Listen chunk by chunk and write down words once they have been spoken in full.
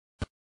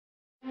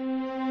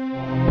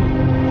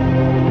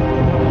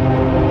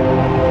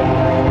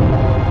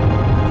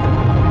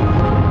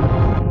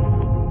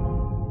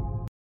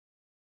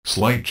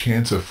slight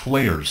chance of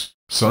flares.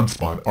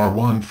 Sunspot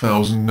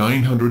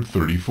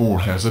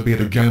R1934 has a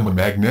beta-gamma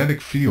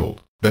magnetic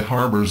field that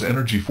harbors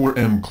energy for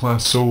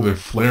M-class solar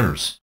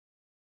flares.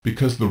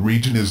 Because the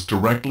region is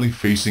directly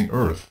facing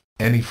Earth,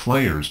 any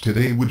flares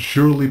today would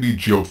surely be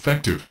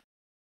geoeffective.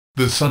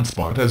 The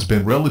sunspot has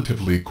been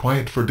relatively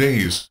quiet for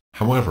days,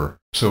 however,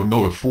 so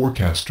NOAA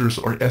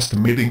forecasters are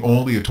estimating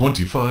only a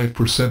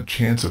 25%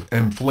 chance of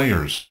M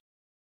flares.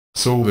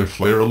 Solar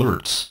flare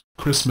alerts,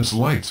 Christmas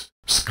lights.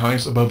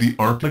 Skies above the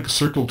Arctic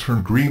Circle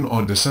turn green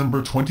on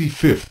December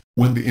 25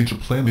 when the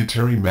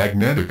interplanetary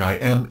magnetic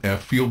IMF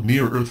field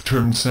near Earth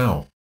turned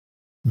south.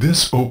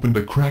 This opened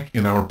a crack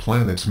in our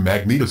planet's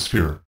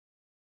magnetosphere.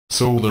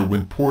 Solar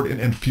wind poured in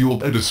and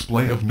fueled a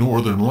display of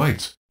northern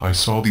lights. I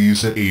saw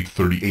these at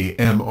 8:30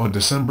 a.m. on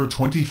December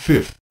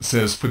 25,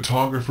 says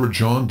photographer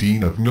John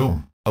Dean of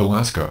Nome,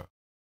 Alaska.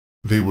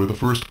 They were the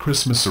first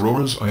Christmas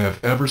auroras I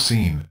have ever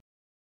seen.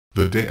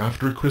 The day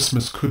after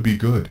Christmas could be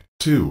good,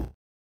 too.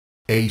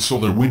 A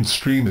solar wind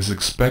stream is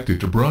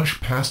expected to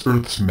brush past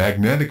Earth's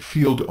magnetic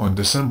field on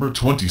December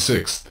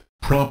 26,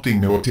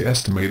 prompting NOAA to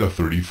estimate a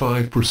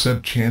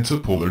 35% chance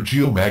of polar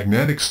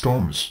geomagnetic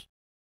storms.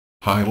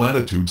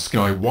 High-latitude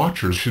sky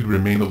watchers should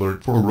remain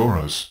alert for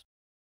auroras.